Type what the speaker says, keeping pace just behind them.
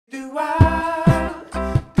So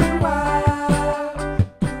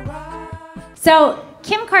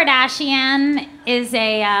Kim Kardashian is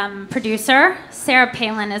a producer. Sarah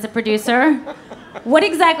Palin is a producer. What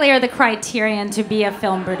exactly are the criterion to be a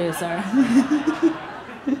film producer?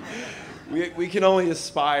 We can only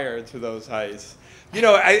aspire to those heights. You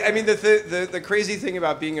know, I mean, the crazy thing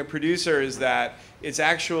about being a producer is that it's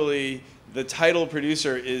actually, the title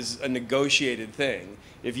producer is a negotiated thing.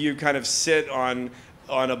 If you kind of sit on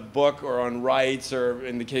a book or on rights, or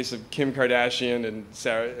in the case of Kim Kardashian and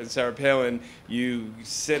Sarah Palin, you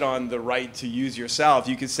sit on the right to use yourself.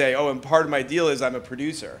 You could say, oh, and part of my deal is I'm a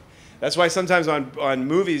producer. That's why sometimes on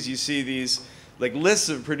movies you see these like lists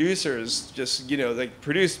of producers, just, you know, like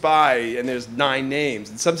produced by, and there's 9 names.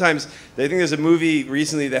 And sometimes they think there's a movie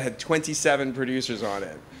recently that had 27 producers on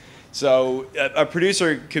it. So a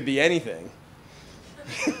producer could be anything.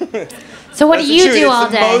 So what do you do all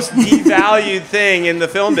day? It's the most devalued thing in the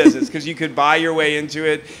film business, because you could buy your way into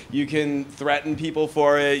it. You can threaten people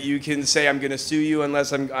for it. You can say, I'm going to sue you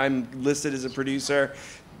unless I'm listed as a producer.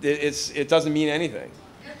 It doesn't mean anything.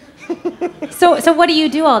 So what do you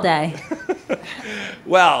do all day?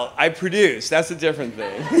 Well, I produce. That's a different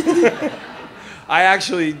thing. I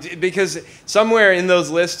actually, because somewhere in those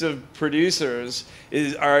lists of producers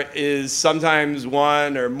is sometimes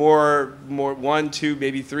one or more, 1, 2,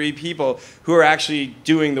 maybe 3 people who are actually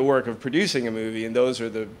doing the work of producing a movie, and those are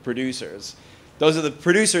the producers. Those are the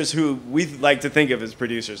producers who we like to think of as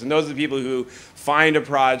producers, and those are the people who find a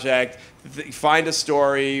project, find a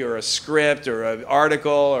story or a script or an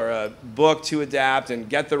article or a book to adapt and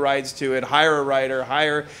get the rights to it, hire a writer,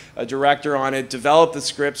 hire a director on it, develop the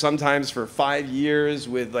script sometimes for 5 years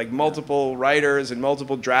with like multiple writers and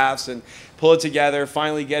multiple drafts, and pull it together,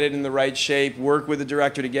 finally get it in the right shape, work with the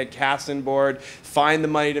director to get cast on board, find the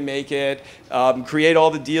money to make it, create all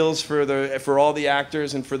the deals for all the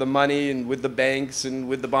actors and for the money and with the banks and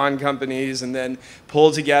with the bond companies, and then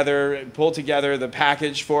pull together the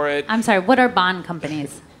package for it. I'm sorry, what are bond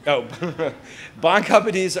companies? Oh, bond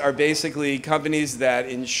companies are basically companies that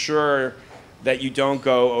ensure that you don't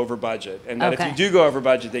go over budget, and that if you do go over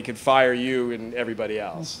budget, they could fire you and everybody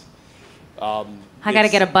else. I got to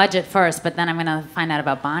get a budget first, but then I'm going to find out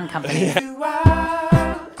about bond companies.